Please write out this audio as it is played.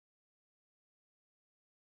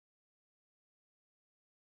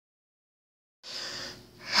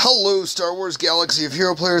Hello, Star Wars Galaxy of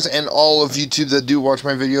Hero players and all of YouTube that do watch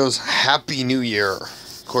my videos. Happy New Year.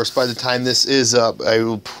 Of course, by the time this is up, I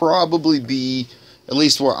will probably be, at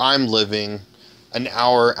least where I'm living, an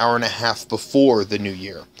hour and a half before the New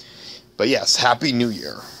Year. But yes, Happy New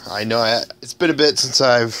Year. I know it's been a bit since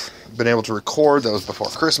I've been able to record. That was before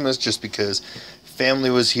Christmas, just because family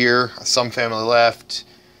was here. Some family left.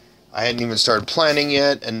 I hadn't even started planning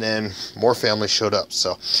yet, and then more family showed up,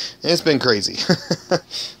 so it's been crazy.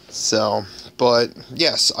 But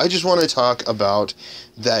yes, I just want to talk about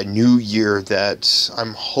that new year that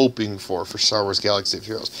I'm hoping for Star Wars Galaxy of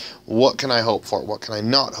Heroes. What can I hope for? What can I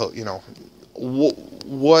not hope? You know,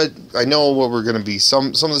 what I know what we're going to be. Some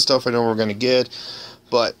of the stuff I know we're going to get,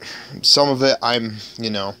 but some of it I'm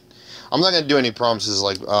not going to do any promises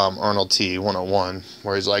like Arnold T 101,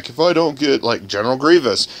 where he's like, if I don't get like General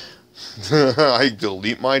Grievous, I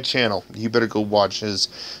delete my channel. You better go watch his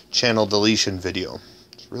channel deletion video.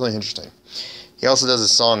 It's really interesting. He also does a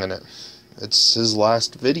song in it. It's his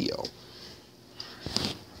last video,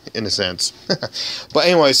 in a sense. But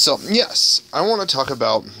anyway, so yes, I want to talk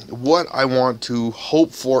about what I want to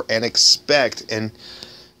hope for and expect, and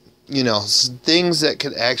things that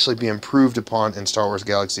could actually be improved upon in Star Wars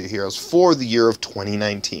Galaxy of Heroes for the year of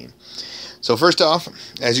 2019. So first off,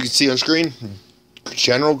 as you can see on screen,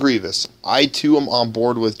 General Grievous. I too am on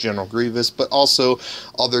board with General Grievous, but also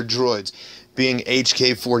other droids, being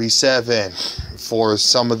HK-47 for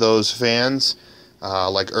some of those fans,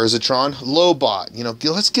 like Urzatron, Lobot.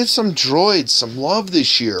 Let's give some droids some love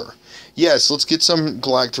this year. Yes, let's get some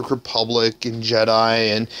Galactic Republic and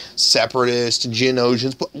Jedi and Separatist and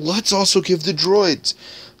Geonosians, but let's also give the droids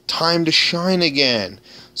time to shine again,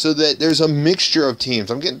 so that there's a mixture of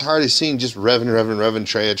teams. I'm getting tired of seeing just Revan,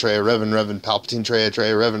 Traya, Revan, Palpatine, Traya,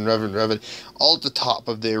 Revan, all at the top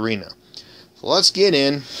of the arena. So let's get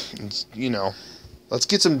in, and, let's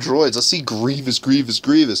get some droids. Let's see Grievous.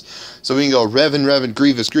 So we can go Revan,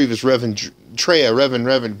 Grievous, Revan, Traya,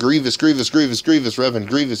 Revan, Grievous, Revan,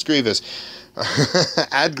 Grievous.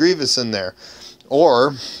 Add Grievous in there.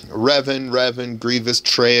 Or Revan, Grievous,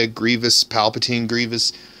 Traya, Grievous, Palpatine,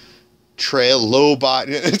 Grievous, Traya, Lobot.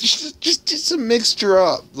 just a mixture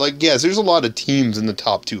up. Like, yes, there's a lot of teams in the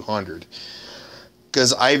top 200.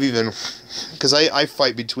 Because I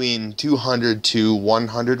fight between 200 to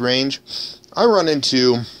 100 range. I run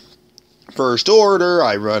into First Order,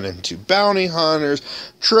 I run into Bounty Hunters,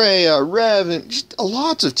 Traya, Revan, just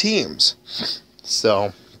lots of teams.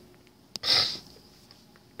 So,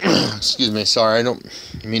 excuse me, sorry, I don't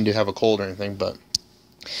mean to have a cold or anything, but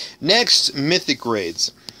next, Mythic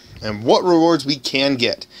Raids, and what rewards we can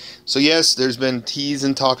get. So yes, there's been tease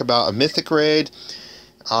and talk about a Mythic Raid,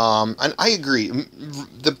 and I agree,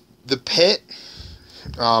 the Pit,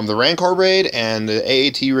 the Rancor Raid, and the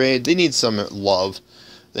AAT Raid, they need some love.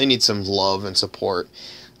 They need some love and support.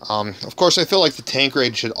 Of course, I feel like the Tank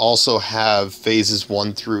Raid should also have phases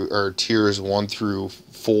 1 through, or tiers 1 through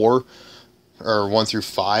 4, or 1 through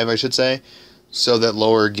 5, I should say, so that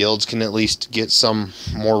lower guilds can at least get some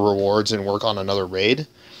more rewards and work on another raid.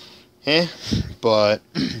 But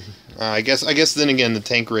I guess then again, the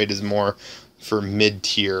Tank Raid is more for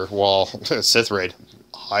mid-tier, while Sith Raid,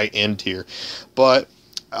 high-end tier. But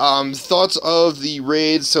thoughts of the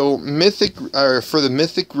raid. So for the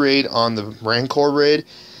Mythic Raid on the Rancor Raid,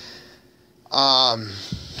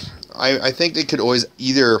 I think they could always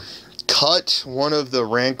either cut one of the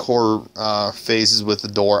Rancor phases with the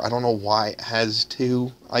door. I don't know why it has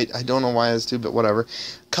to. I don't know why it has to, but whatever.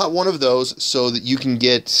 Cut one of those so that you can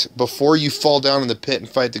get, before you fall down in the pit and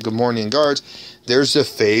fight the Gamorrean guards, there's a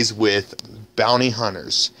phase with Bounty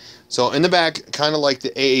Hunters. So in the back, kind of like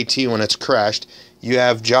the AAT when it's crashed, you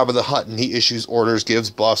have Jabba the Hutt, and he issues orders, gives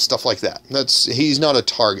buffs, stuff like that. He's not a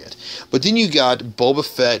target. But then you got Boba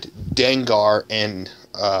Fett, Dengar, and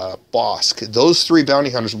Bosk. Those 3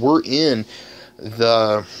 bounty hunters were in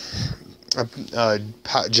the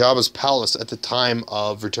Jabba's palace at the time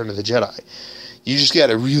of Return of the Jedi. You just got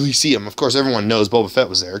to really see them. Of course, everyone knows Boba Fett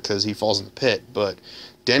was there because he falls in the pit. But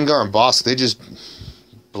Dengar and Bosk, they just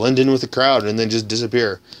blend in with the crowd and then just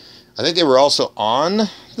disappear. I think they were also on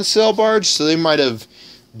the sail barge, so they might have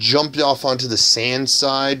jumped off onto the sand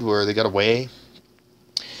side where they got away.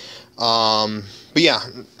 But yeah,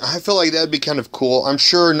 I feel like that'd be kind of cool. I'm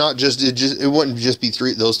sure it wouldn't just be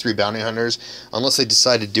those 3 bounty hunters, unless they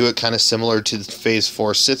decide to do it kind of similar to the Phase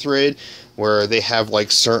 4 Sith Raid, where they have like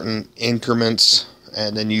certain increments,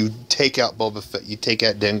 and then you take out Boba Fett, you take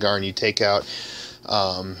out Dengar, and you take out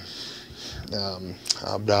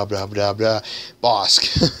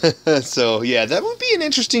Bosk. So yeah, that would be an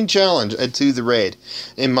interesting challenge to the raid,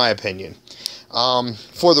 in my opinion.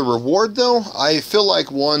 For the reward, though, I feel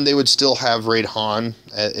like, one, they would still have Raid Han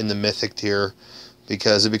in the Mythic tier,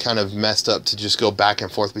 because it'd be kind of messed up to just go back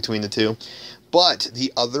and forth between the two. But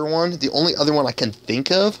the other one, the only other one I can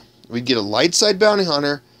think of, we'd get a light side bounty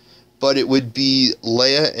hunter, but it would be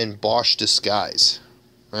Leia in Bosch disguise.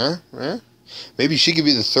 Maybe she could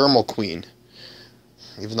be the thermal queen.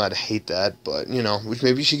 Even though I'd hate that, but, you know,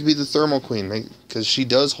 maybe she could be the thermal queen, because she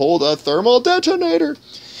does hold a thermal detonator.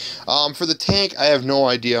 For the tank, I have no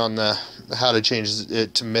idea on how to change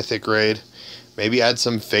it to Mythic Raid. Maybe add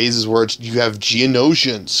some phases where you have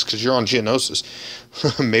Geonosians, because you're on Geonosis.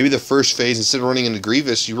 Maybe the first phase, instead of running into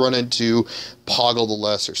Grievous, you run into Poggle the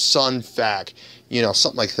Lesser, Sun Fac, you know,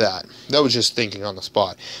 something like that. That was just thinking on the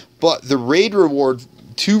spot. But the raid reward,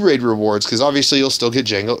 2 raid rewards, because obviously you'll still get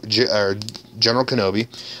General Kenobi.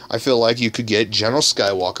 I feel like you could get General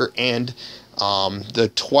Skywalker and the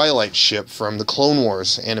Twilight ship from the Clone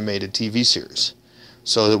Wars animated TV series.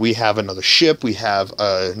 So that we have another ship, we have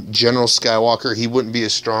General Skywalker. He wouldn't be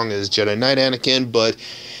as strong as Jedi Knight Anakin, but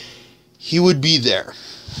he would be there.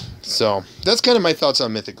 So that's kind of my thoughts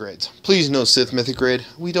on Mythic Raids. Please no Sith Mythic Raid.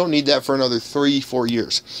 We don't need that for another 3-4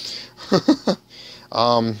 years.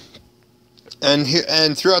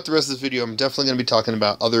 And throughout the rest of this video, I'm definitely going to be talking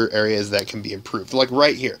about other areas that can be improved. Like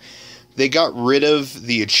right here. They got rid of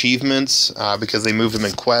the achievements because they moved them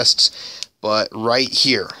in quests. But right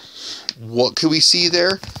here, what could we see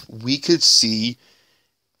there? We could see,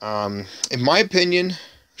 in my opinion,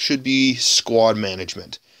 should be squad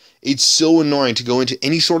management. It's so annoying to go into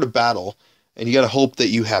any sort of battle, and you got to hope that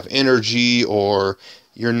you have energy, or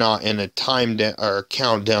you're not in a or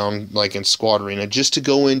countdown like in Squad Arena, just to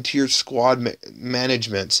go into your squad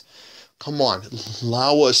managements. Come on,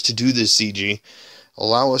 allow us to do this, CG.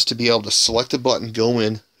 Allow us to be able to select a button, go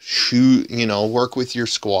in, shoot, you know, work with your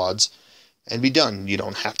squads, and be done. You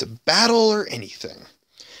don't have to battle or anything.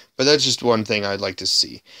 But that's just one thing I'd like to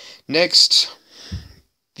see. Next,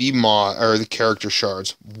 the character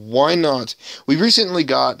shards. Why not? We recently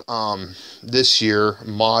got this year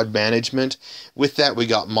mod management. With that, we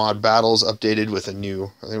got mod battles updated with a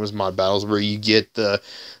new, I think it was mod battles, where you get the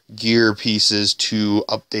gear pieces to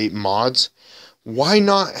update mods. Why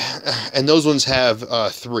not? And those ones have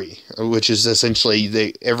 3, which is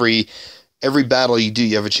essentially every battle you do,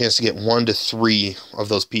 you have a chance to get 1 to 3 of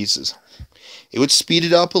those pieces. It would speed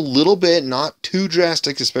it up a little bit, not too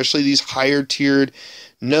drastic, especially these higher tiered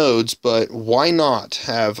nodes, but why not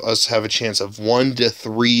have us have a chance of 1 to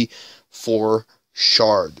 3 for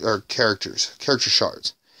character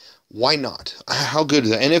shards? Why not? How good is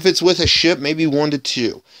that? And if it's with a ship, maybe 1 to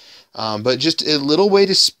 2. But just a little way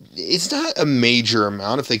to, it's not a major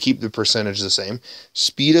amount if they keep the percentage the same.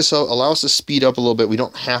 Speed us up, allow us to speed up a little bit. We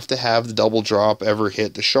don't have to have the double drop ever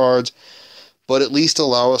hit the shards, but at least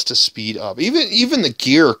allow us to speed up. Even the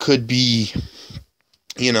gear could be,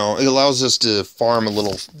 you know, it allows us to farm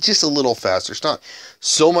just a little faster. It's not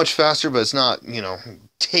so much faster, but it's not, you know,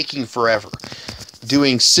 taking forever.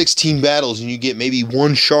 Doing 16 battles and you get maybe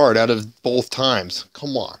 1 shard out of both times.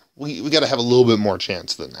 Come on. We got to have a little bit more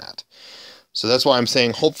chance than that. So that's why I'm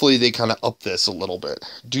saying hopefully they kind of up this a little bit.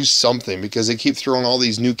 Do something, because they keep throwing all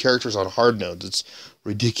these new characters on hard nodes. It's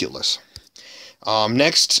ridiculous.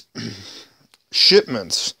 Next,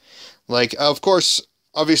 shipments. Like, of course,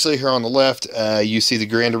 obviously here on the left, you see the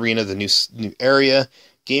Grand Arena, the new area,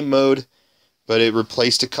 game mode. But it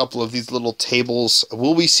replaced a couple of these little tables.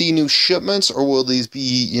 Will we see new shipments, or will these be,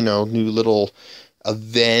 you know, new little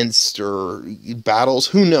events or battles?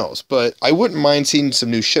 Who knows? But I wouldn't mind seeing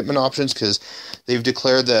some new shipment options, because they've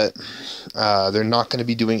declared that they're not going to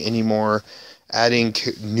be doing any more adding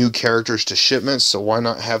new characters to shipments. So why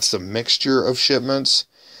not have some mixture of shipments?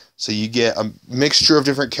 So you get a mixture of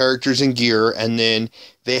different characters and gear, and then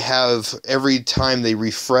they have, every time they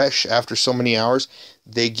refresh after so many hours,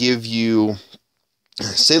 they give you,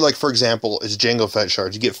 say like for example, it's Jango Fett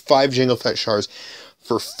shards. You get 5 Jango Fett shards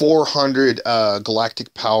for 400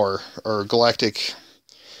 galactic power, or galactic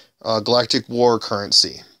war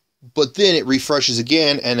currency. But then it refreshes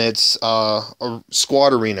again, and it's a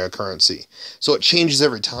squad arena currency. So it changes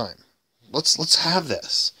every time. Let's have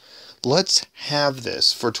this. Let's have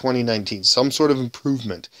this for 2019. Some sort of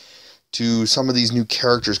improvement to some of these new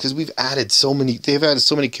characters, because they've added so many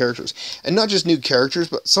characters. And not just new characters,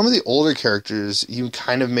 but some of the older characters you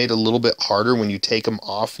kind of made a little bit harder when you take them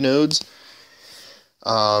off nodes.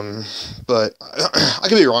 But I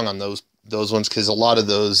could be wrong on those ones, because a lot of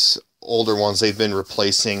those older ones they've been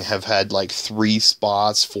replacing have had like 3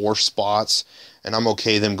 spots, 4 spots, and I'm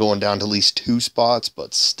okay them going down to at least 2 spots,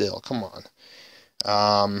 but still, come on.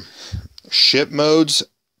 Ship modes,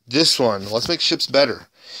 This one, let's make ships better,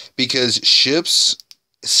 because ships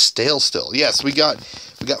stale still. Yes, we got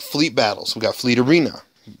fleet battles, we got fleet arena,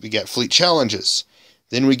 we got fleet challenges,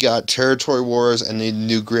 then we got territory wars and the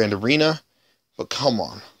new grand arena. But come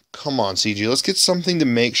on, CG, let's get something to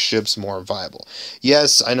make ships more viable.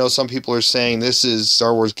 Yes, I know some people are saying this is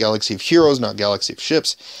Star Wars Galaxy of Heroes, not Galaxy of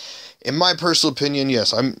Ships. In my personal opinion,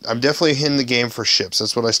 yes, I'm definitely in the game for ships.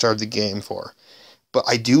 That's what I started the game for. But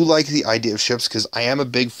I do like the idea of ships because I am a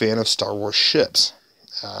big fan of Star Wars ships.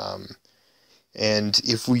 And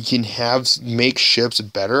if we can make ships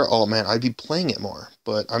better, oh man, I'd be playing it more.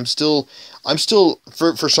 But I'm still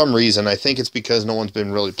for some reason, I think it's because no one's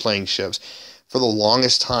been really playing ships. For the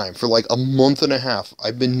longest time, for like a month and a half,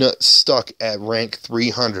 I've been stuck at rank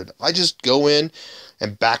 300. I just go in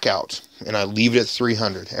and back out, and I leave it at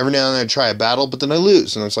 300. Every now and then I try a battle, but then I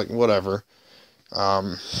lose, and it's like, whatever.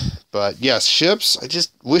 But yes, ships, I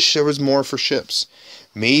just wish there was more for ships.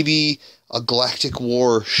 Maybe a Galactic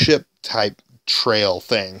War ship type trail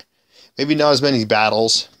thing. Maybe not as many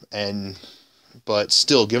battles, but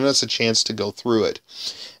still giving us a chance to go through it.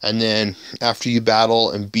 And then after you battle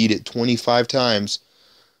and beat it 25 times,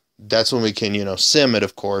 that's when we can, sim it,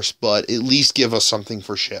 of course, but at least give us something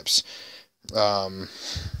for ships.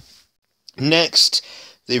 Next,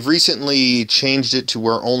 they've recently changed it to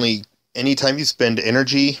where only anytime you spend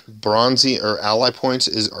energy, bronze or ally points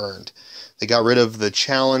is earned. They got rid of the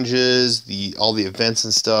challenges, all the events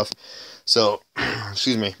and stuff. So,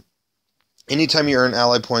 excuse me. Anytime you earn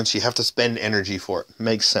ally points, you have to spend energy for it.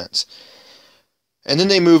 Makes sense. And then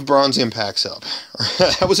they moved Bronzium packs up.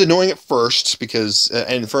 That was annoying at first because,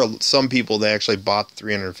 and for some people, they actually bought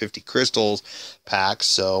 350 crystals packs,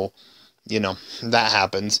 so, that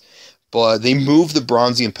happens. But they moved the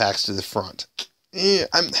Bronzium packs to the front.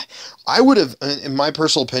 I would have, in my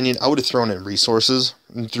personal opinion, I would have thrown in resources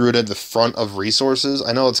and threw it at the front of resources.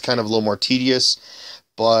 I know it's kind of a little more tedious,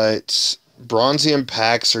 but Bronzium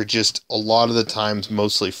packs are just a lot of the times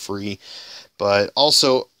mostly free. But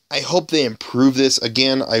also, I hope they improve this.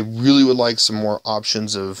 Again, I really would like some more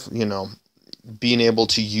options of, being able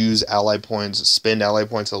to use ally points, spend ally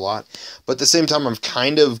points a lot. But at the same time, I've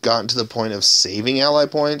kind of gotten to the point of saving ally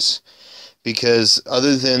points, because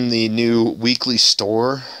other than the new weekly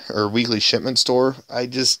store or weekly shipment store,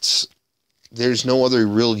 there's no other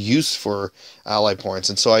real use for ally points.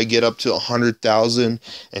 And so I get up to 100,000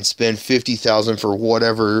 and spend 50,000 for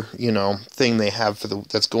whatever, thing they have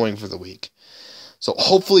that's going for the week. So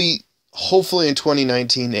hopefully in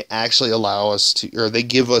 2019, they actually allow us to, or they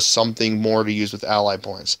give us something more to use with ally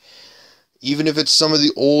points. Even if it's some of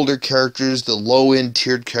the older characters, the low-end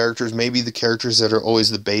tiered characters, maybe the characters that are always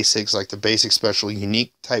the basics, like the basic special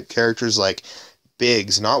unique type characters like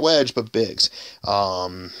Biggs, not Wedge, but Biggs.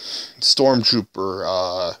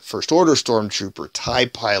 Stormtrooper, First Order Stormtrooper, TIE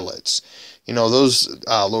pilots, those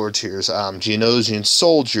lower tiers. Geonosian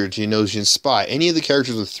Soldier, Geonosian Spy, any of the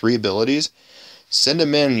characters with 3 abilities. Send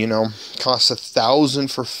them in, costs 1,000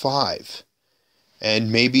 for 5.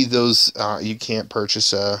 And maybe those, you can't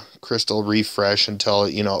purchase a crystal refresh until,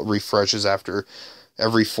 it refreshes after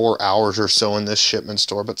every 4 hours or so in this shipment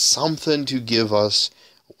store. But something to give us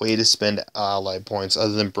a way to spend ally points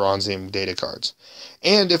other than Bronzium data cards.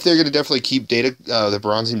 And if they're going to definitely keep the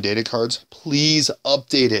Bronzium data cards, please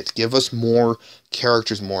update it. Give us more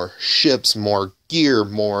characters, more ships, more gear,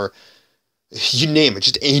 more... you name it,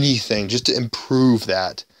 just anything, just to improve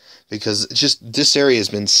that, because this area has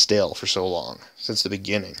been stale for so long, since the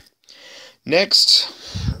beginning. Next,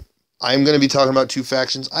 I'm going to be talking about 2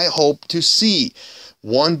 factions I hope to see.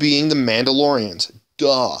 One being the Mandalorians.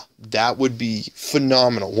 Duh, that would be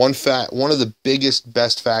phenomenal. One of the biggest,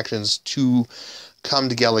 best factions to come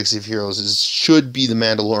to Galaxy of Heroes should be the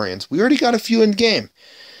Mandalorians. We already got a few in game.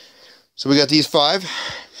 So we got these 5.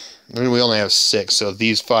 I mean, we only have 6, so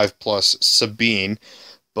these 5 plus Sabine.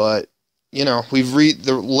 But,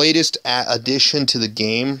 the latest addition to the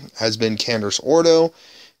game has been Cander's Ordo,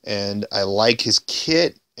 and I like his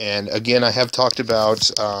kit. And again, I have talked about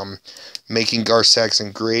making Gar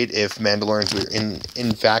Saxon great if Mandalorians were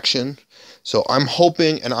in faction. So I'm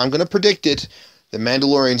hoping, and I'm going to predict it, the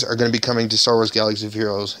Mandalorians are going to be coming to Star Wars Galaxy of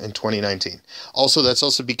Heroes in 2019. Also, that's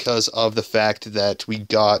also because of the fact that we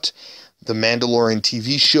got the Mandalorian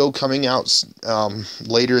TV show coming out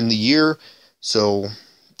later in the year. So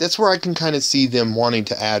that's where I can kind of see them wanting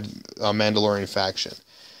to add a Mandalorian faction.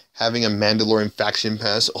 Having a Mandalorian faction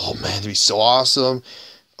pass, oh man, that'd be so awesome.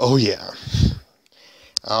 Oh yeah.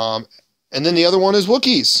 And then the other one is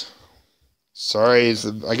Wookiees. Sorry,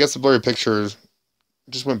 I guess the blurry picture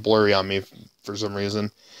just went blurry on me for some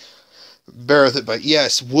reason. Bear with it, but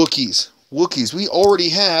yes, Wookiees. We already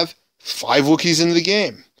have 5 Wookiees in the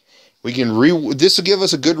game. We can this will give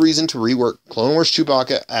us a good reason to rework Clone Wars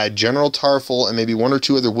Chewbacca, add General Tarful, and maybe one or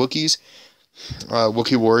two other Wookiees,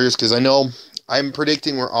 Wookiee warriors, because I know I'm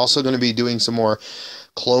predicting we're also going to be doing some more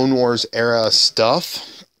Clone Wars era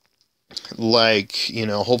stuff. Like, you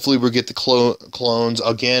know, hopefully we'll get the clones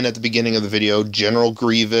again at the beginning of the video, General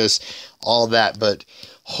Grievous, all that, but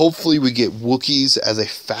hopefully we get Wookiees as a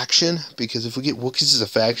faction, because if we get Wookiees as a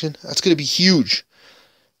faction, that's going to be huge.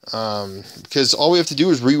 Because all we have to do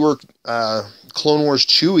is rework Clone Wars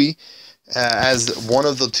Chewie as one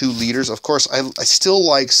of the two leaders. Of course, I still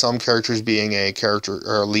like some characters being a character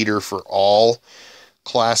or a leader for all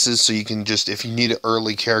classes, so you can just, if you need an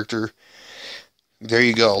early character, there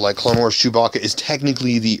you go. Like Clone Wars Chewbacca is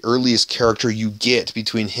technically the earliest character you get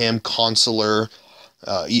between him, Consular,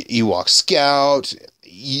 Ewok Scout.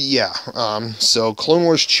 Yeah, so Clone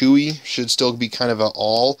Wars Chewie should still be kind of a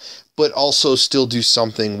all, but also still do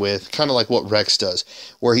something with, kind of like what Rex does,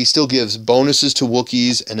 where he still gives bonuses to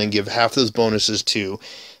Wookiees and then give half those bonuses to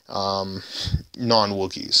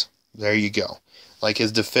non-Wookiees. There you go. Like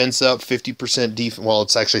his defense up, 50% defense. Well,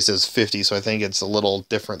 it actually says 50, so I think it's a little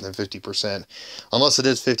different than 50%. Unless it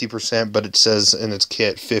is 50%, but it says in its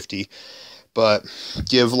kit 50. But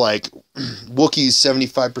give like Wookiees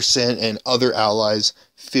 75% and other allies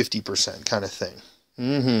 50% kind of thing.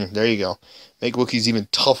 There you go. Make Wookiees even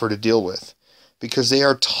tougher to deal with, because they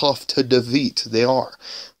are tough to defeat. They are.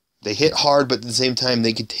 They hit hard, but at the same time,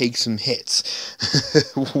 they can take some hits.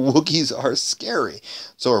 Wookiees are scary.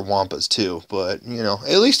 So are Wampas, too. But, you know,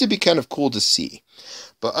 at least it'd be kind of cool to see.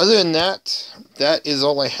 But other than that, that is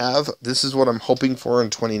all I have. This is what I'm hoping for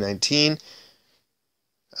in 2019.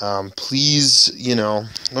 Please, you know,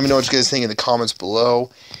 let me know what you guys think in the comments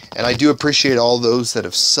below. And I do appreciate all those that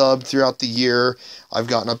have subbed throughout the year. I've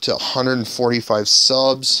gotten up to 145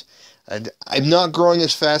 subs. And I'm not growing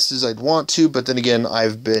as fast as I'd want to, but then again,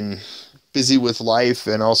 I've been busy with life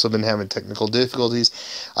and also been having technical difficulties.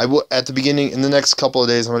 I will, at the beginning, in the next couple of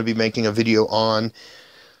days, I'm going to be making a video on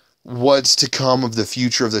what's to come of the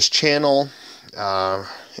future of this channel,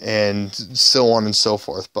 and so on and so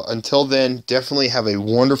forth. But until then, definitely have a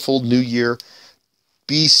wonderful new year.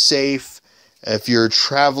 Be safe. If you're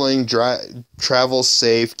traveling, travel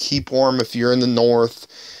safe. Keep warm if you're in the north.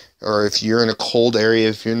 Or if you're in a cold area,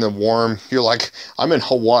 if you're in the warm, you're like, I'm in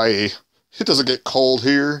Hawaii, it doesn't get cold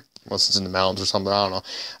here, unless it's in the mountains or something, I don't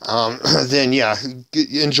know, then yeah,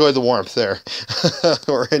 enjoy the warmth there,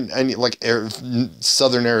 or in like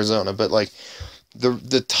southern Arizona, but like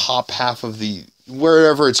the top half of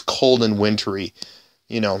wherever it's cold and wintry,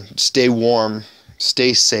 you know, stay warm,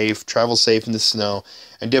 stay safe, travel safe in the snow,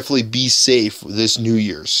 and definitely be safe this New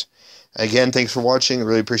Year's. Again, thanks for watching. I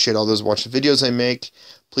really appreciate all those watching videos I make.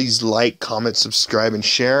 Please like, comment, subscribe, and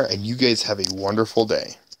share, and you guys have a wonderful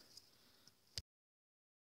day.